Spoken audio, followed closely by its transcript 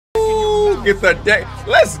Get the deck.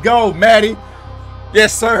 Let's go, Matty.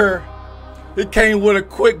 Yes, sir. It came with a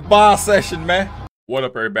quick bar session, man. What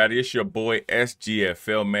up, everybody? It's your boy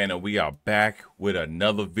SGFL, man, and we are back with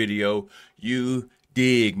another video. You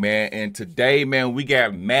dig, man. And today, man, we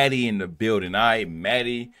got Matty in the building. All right,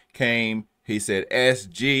 Matty came. He said,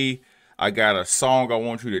 SG, I got a song I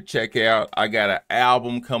want you to check out. I got an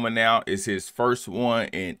album coming out. It's his first one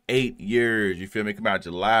in 8 years. You feel me? Come out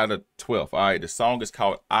July the 12th. All right, the song is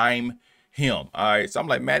called I'm Him. All right, so I'm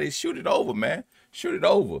like, Matty, shoot it over, man. Shoot it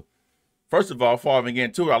over. First of all, before I even get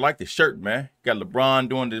into it, I like the shirt, man. Got LeBron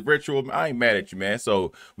doing the ritual. I ain't mad at you, man.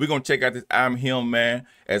 So we're going to check out this I'm Him, man.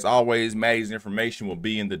 As always, Matty's information will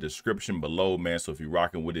be in the description below, man. So if you're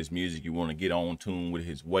rocking with his music, you want to get on tune with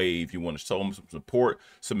his wave, you want to show him some support,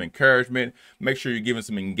 some encouragement, make sure you're giving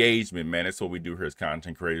some engagement, man. That's what we do here as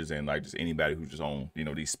content creators and like just anybody who's just on, you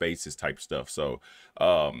know, these spaces type stuff. So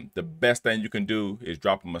the best thing you can do is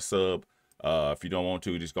drop him a sub. If you don't want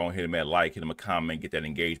to, just go and hit him at like, hit him a comment, get that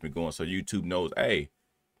engagement going so YouTube knows, hey,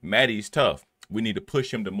 Matty's tough. We need to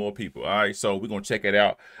push him to more people. All right, so we're going to check it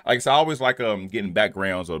out. Like I said, I always like getting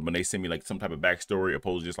backgrounds or when they send me like some type of backstory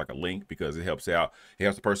opposed to just like a link because it helps out. It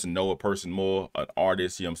helps the person know a person more, an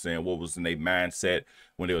artist, you know what I'm saying, what was in their mindset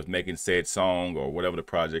when they was making said song or whatever the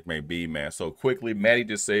project may be, man. So quickly, Matty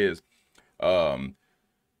just says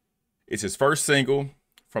it's his first single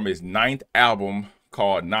from his 9th album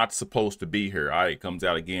called Not Supposed to Be Here. All right, it comes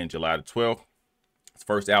out again July the 12th. It's the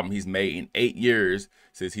first album he's made in 8 years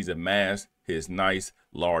since he's amassed his nice,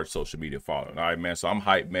 large social media following. All right, man, so I'm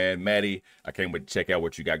hyped, man. Matty, I can't wait to check out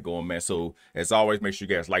what you got going, man. So as always, make sure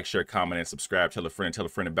you guys like, share, comment, and subscribe. Tell a friend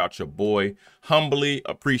about your boy. Humbly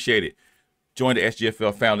appreciate it. Join the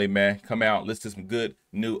SGFL family, man. Come out, listen to some good,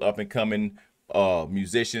 new, up-and-coming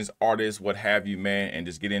musicians, artists, what have you, man, and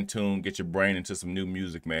just get in tune, get your brain into some new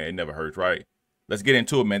music, man. It never hurts, right? Let's get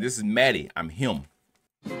into it, man. This is Matty. I'm Him.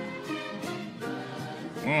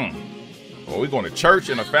 Oh, we're going to church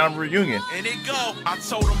and a family reunion. And it go. I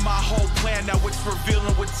told them my whole plan, now it's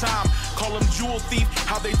revealing with time. Call them jewel thief,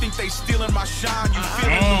 how they think they stealing my shine. You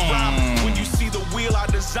feeling the rhyme when you see the wheel I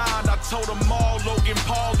designed. I told them all, Logan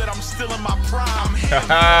Paul, that I'm still in my prime. I'm him.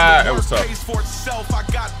 The work pays for itself. I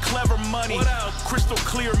got clever money. Crystal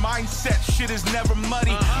clear mindset. Shit is never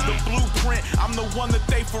muddy. The blueprint, I'm the one that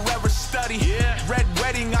they forever study. Red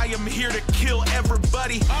wedding, I am here to kill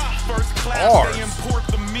everybody. First class, they import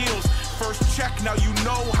the meals. First check, now you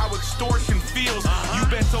know how extortion feels. You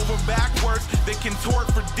bent over backwards, they contort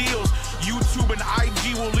for deals. YouTube and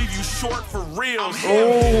IG will leave you short for reals.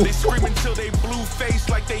 They scream until they blue face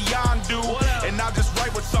like they do. And I just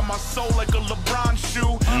write what's on my soul like a LeBron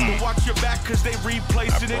shoe. But watch your back cause they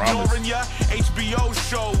replacing, ignoring ya. HBO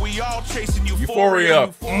show, we all chasing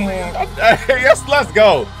euphoria. Yes, let's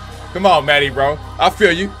go. Come on, Matty, bro. I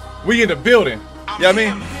feel you. We in the building. You know what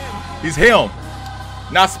I mean? He's him.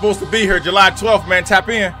 Not supposed to be here July 12th, man. Tap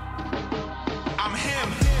in. I'm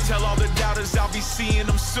him. Tell all the doubters I'll be seeing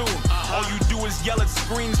them soon. All you do is yell at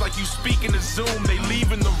screens like you speak in a Zoom. They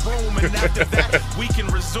leave in the room, and after that, we can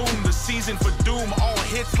resume the season for doom. All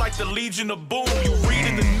hits like the Legion of Boom. You read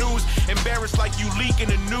in the news, embarrassed like you leaking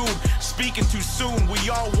the nude. Speaking too soon, we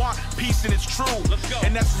all want peace and it's true.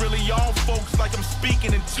 And that's really all, folks, like I'm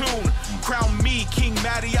speaking in tune. Crown me, King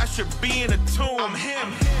Matty, I should be in a tomb. I'm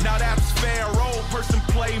him. Now that's fair, old person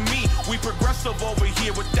play me. We progressive over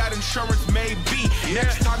here with that insurance may be.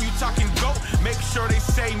 Next time you talking GOAT, make sure they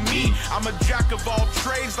say me. I'm a jack of all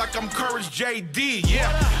trades like I'm Courage JD. Yeah,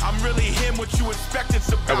 I'm really him, what you expect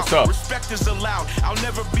it's about. Respect is allowed, I'll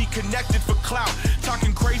never be connected for clout.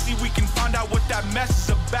 Talking crazy, we can find out what that mess is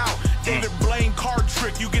about. David Blaine card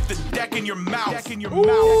trick, you get the deck in your mouth.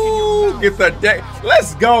 Get the deck.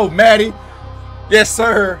 Let's go, Matty. Yes,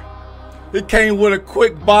 sir. It came with a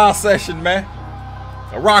quick bar session, man.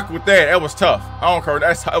 I rock with that. That was tough. I don't care.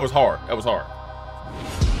 That was hard. That was hard.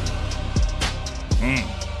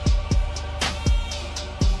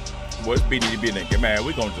 Boy, it's BDB in there, man.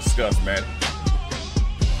 We're gonna discuss, man.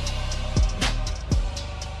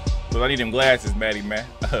 But I need them glasses, Matty, man.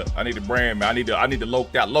 I need the brand, man. I need the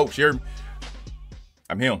loke. Hear me?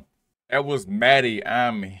 I'm him. That was Matty.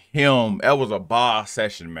 I'm him. That was a bar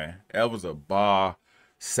session, man. That was a bar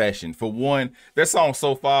session. For one, that song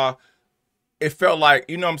so far, it felt like,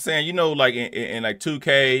 you know what I'm saying? You know, like in like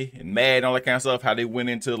 2K and Mad and all that kind of stuff, how they went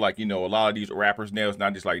into like, you know, a lot of these rappers now, it's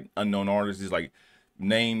not just like unknown artists, it's like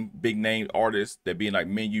big name artists that be in like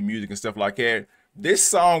menu music and stuff like that. This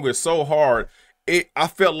song is so hard. I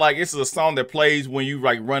felt like this is a song that plays when you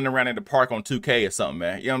like running around in the park on 2K or something,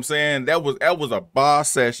 man. You know what I'm saying? That was a bar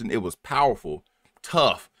session. It was powerful,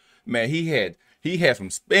 tough, man. He had He had some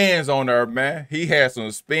spins on there, man. He had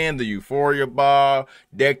some spin, the Euphoria ball,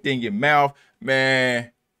 decked in your mouth,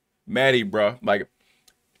 man. Matty, bro, like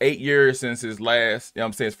 8 years since his last, you know what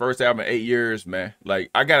I'm saying, his first album in 8 years, man. Like,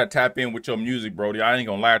 I gotta tap in with your music, Brody. I ain't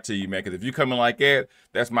gonna lie to you, man, because if you coming like that,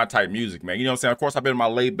 that's my type music, man. You know what I'm saying? Of course, I've been in my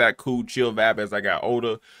laid back, cool, chill vibe as I got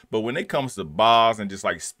older, but when it comes to bars and just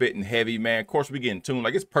like spitting heavy, man, of course we get in tune.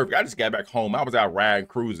 Like, it's perfect. I just got back home. I was out riding,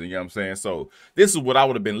 cruising, you know what I'm saying? So this is what I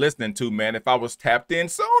would have been listening to, man, if I was tapped in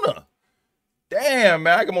sooner. Damn,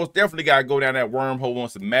 man, I most definitely gotta go down that wormhole on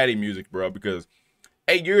some Matty music, bro, because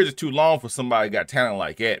 8 years is too long for somebody got talent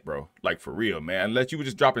like that, bro. Like, for real, man. Unless you were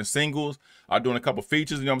just dropping singles or doing a couple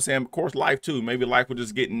features, you know what I'm saying? Of course, life, too. Maybe life was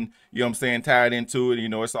just getting, you know what I'm saying, tied into it. You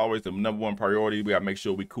know, it's always the #1 priority. We got to make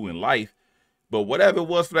sure we cool in life. But whatever it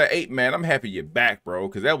was for that 8, man, I'm happy you're back, bro,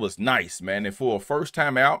 because that was nice, man. And for a first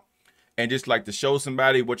time out and just, like, to show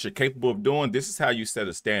somebody what you're capable of doing, this is how you set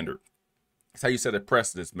a standard. That's how you set a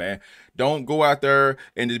precedence, man. Don't go out there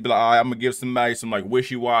and just be like, all right, I'm going to give somebody some like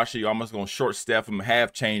wishy-washy. I'm just going to short step them,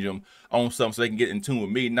 half change them on something so they can get in tune with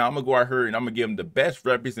me. Now I'm going to go out here and I'm going to give them the best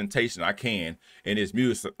representation I can in this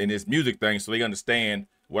music thing so they understand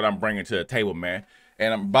what I'm bringing to the table, man.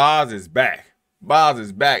 And Boz is back. Boz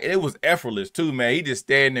is back. And it was effortless too, man. He just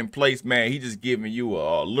standing in place, man. He just giving you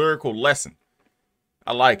a lyrical lesson.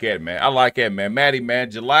 I like that, man. I like that, man. Matty,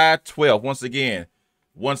 man, July 12th,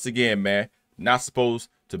 once again, man. Not supposed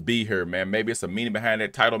to be here, man. Maybe it's a meaning behind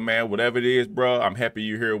that title, man. Whatever it is, bro, I'm happy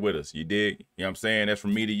you're here with us. You dig? You know what I'm saying? That's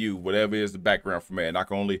from me to you. Whatever is the background for me. And I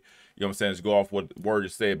can only, you know what I'm saying, just go off what the word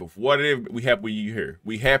is said. But for what it is, we happy you here.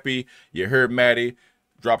 We happy you heard Matty.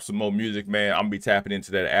 Drop some more music, man. I'm going to be tapping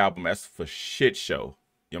into that album. That's for shit show.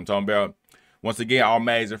 You know what I'm talking about? Once again, all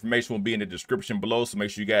Matty's information will be in the description below, so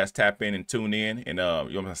make sure you guys tap in and tune in. And you know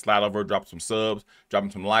what I'm saying, slide over, drop some subs,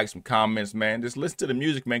 drop some likes, some comments, man. Just listen to the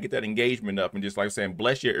music, man. Get that engagement up, and just like I'm saying,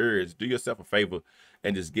 bless your ears. Do yourself a favor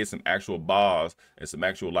and just get some actual bars and some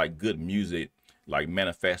actual like good music, like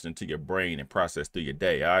manifesting to your brain and process through your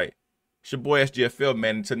day. All right, it's your boy SGFL,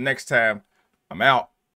 man. Until next time, I'm out.